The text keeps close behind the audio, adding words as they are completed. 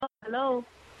Hello.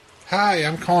 Hi,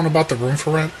 I'm calling about the room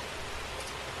for rent.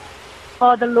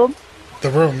 Oh, the room? The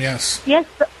room, yes. Yes.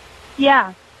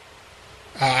 Yeah.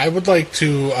 I would like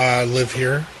to live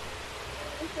here.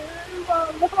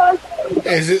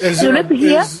 Is You there live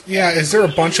here? is there a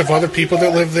bunch of other people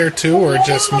that live there too, or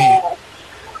just me?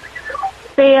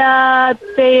 They are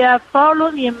 4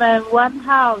 rooms in one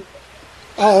house.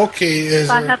 Oh, okay.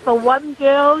 I have one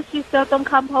girl. She still don't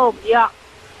come home. Yeah.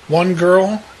 One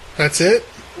girl? That's it?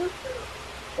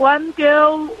 One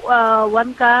girl,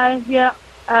 one guy here,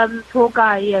 and 2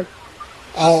 guys. Yes.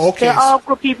 Oh, okay. They're all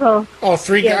good people. Oh,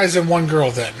 3 Yes. guys and 1 girl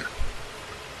then.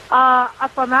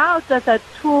 For now, there's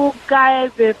 2 guys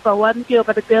with 1 girl,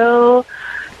 but the girl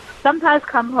sometimes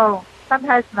come home,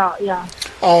 sometimes not. Yeah.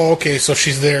 Oh, okay. So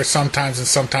she's there sometimes and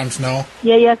sometimes no.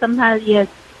 Yeah. Sometimes yes.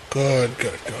 Good.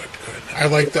 I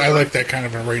like that kind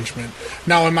of arrangement.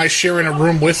 Now, am I sharing a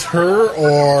room with her,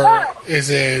 or is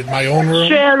it my own room?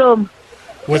 Share room.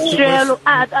 With Share room.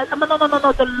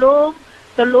 No.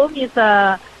 The room is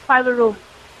a private room.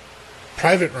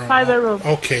 private room. Private room.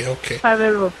 Okay.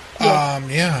 Private room.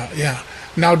 Yes. Yeah.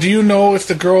 Now, do you know if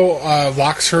the girl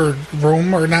locks her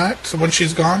room or not when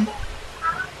she's gone?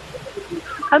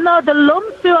 No, the room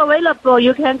still available.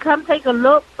 You can come take a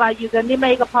look, but you can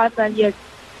make an appointment. Yes.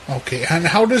 Okay. And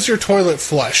how does your toilet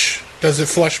flush? Does it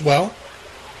flush well?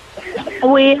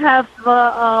 We have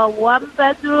 1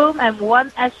 bedroom and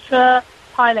 1 extra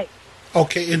toilet.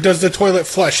 Okay. And does the toilet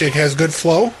flush? It has good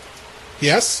flow?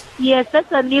 Yes? Yes,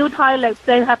 that's a new toilet.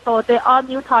 They all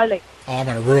new toilet. Oh, I'm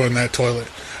going to ruin that toilet.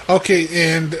 Okay,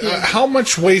 and how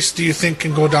much waste do you think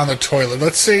can go down the toilet?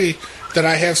 Let's say that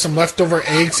I have some leftover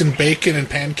eggs and bacon and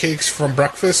pancakes from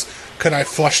breakfast. Could I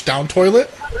flush down toilet?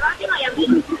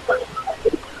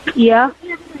 Yeah.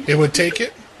 It would take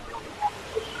it?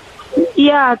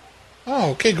 Yeah.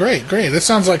 Oh, okay, great. This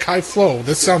sounds like high flow.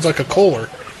 This sounds like a Kohler.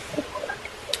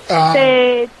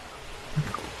 The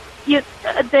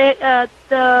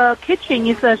kitchen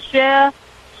is a share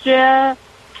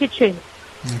kitchen.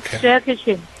 Okay. Share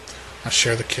kitchen. I'll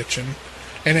share the kitchen.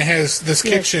 And it has this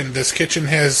kitchen. This kitchen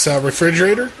has a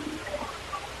refrigerator?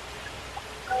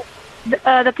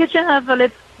 The kitchen have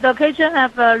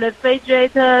a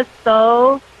refrigerator,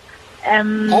 stove,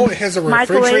 and Oh, it has a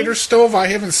refrigerator microwave. stove? I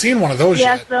haven't seen one of those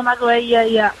Yes, yet. the microwave.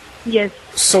 Yeah. Yes.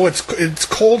 So it's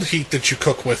cold heat that you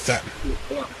cook with then?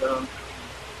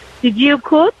 Did you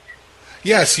cook?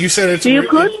 Yes, you said it's... Do you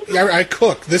cook? Yeah, I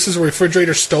cook. This is a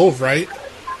refrigerator stove, right?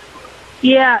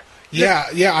 Yeah.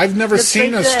 Yeah, I've never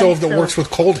seen a refrigerator stove that stove. works with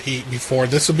cold heat before.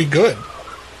 This would be good.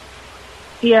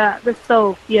 Yeah, the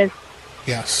stove. Yes.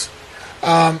 Yes.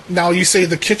 Now, you say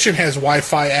the kitchen has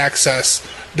Wi-Fi access.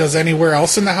 Does anywhere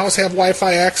else in the house have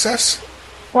Wi-Fi access?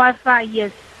 Wi-Fi.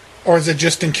 Yes. Or is it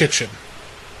just in kitchen?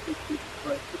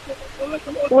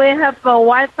 We have a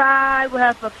Wi-Fi. We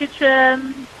have a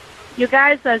kitchen. You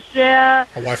guys share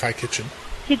A Wi-Fi kitchen.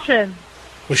 kitchen.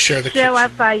 We share the Share kitchen.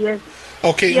 Wi-Fi. Yes.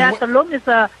 Okay, Yeah, and the room is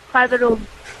a private room.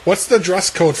 what's the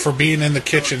dress code for being in the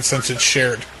kitchen since it's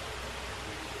shared?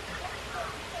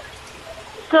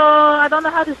 So I don't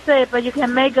know how to say, but you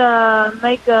can make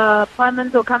a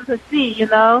appointment to come to see. You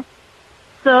know.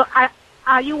 So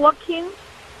are you working?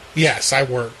 Yes, I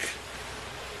work.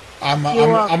 I'm You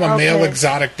work, a male okay.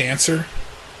 exotic dancer.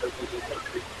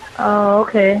 Oh,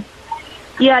 okay.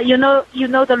 Yeah, you know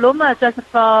the room is just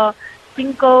for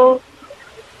single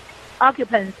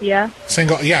occupants. Yeah.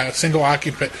 Single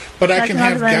occupant. But I can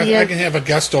have occupant, yes. I can have a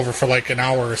guest over for like an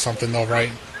hour or something though,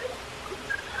 right?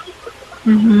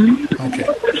 Mhm. Okay.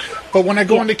 But when I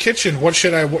go in the kitchen, what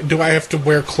should do? I have to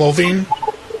wear clothing?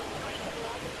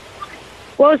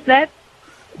 What was that?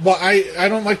 Well, I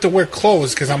don't like to wear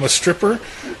clothes because I'm a stripper.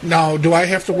 Now, do I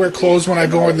have to wear clothes when I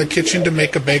go in the kitchen to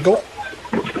make a bagel?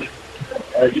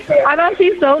 I don't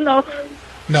think so. No.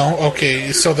 No.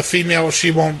 Okay. So the female,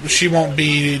 she won't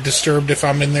be disturbed if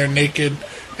I'm in there naked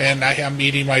and I am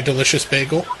eating my delicious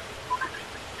bagel.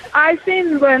 I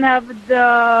think when have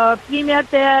the female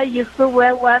there, you should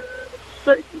wear one.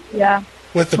 So, yeah.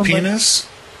 With the Okay. penis?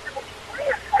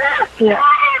 Yeah.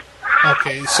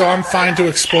 Okay. So I'm fine to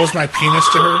expose my penis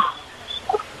to her.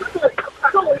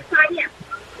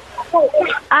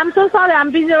 I'm so sorry.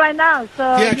 I'm busy right now.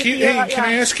 So Yeah. Can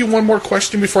I ask you one more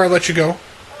question before I let you go?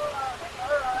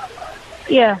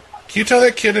 Yeah. Can you tell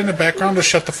that kid in the background to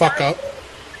shut the fuck up?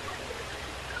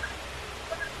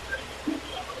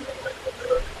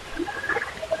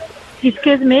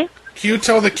 Excuse me. Can you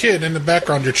tell the kid in the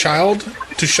background, your child,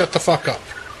 to shut the fuck up?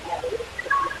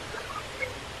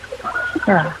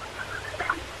 Yeah.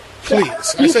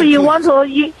 Please. I If said you please. want to,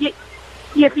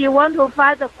 if you want to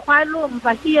find a quiet room,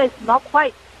 but here it's not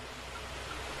quiet.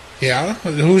 Yeah?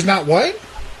 Who's not what?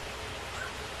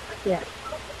 Yeah.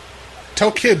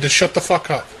 Tell kid to shut the fuck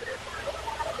up.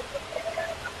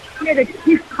 咩你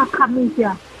keep 拍卡咩意思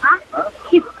啊？嚇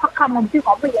 ？keep 拍卡我唔知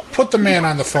講乜嘢。Put the man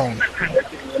on the phone.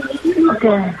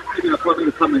 Okay.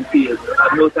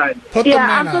 Put the Yeah,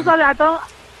 man I'm so on. sorry. I don't.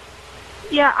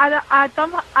 Yeah, I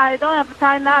don't have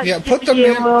time now. Yeah, put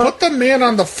the man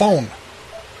on the phone.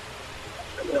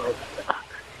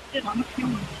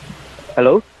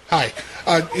 Hello? Hi.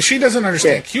 She doesn't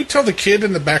understand. Yeah. Can you tell the kid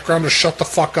in the background to shut the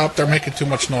fuck up? They're making too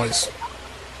much noise.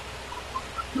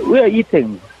 We are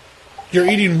eating. You're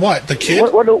eating what? The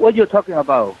kid? What are you talking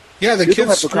about? Yeah, the You don't kid's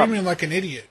have to come. screaming like an idiot.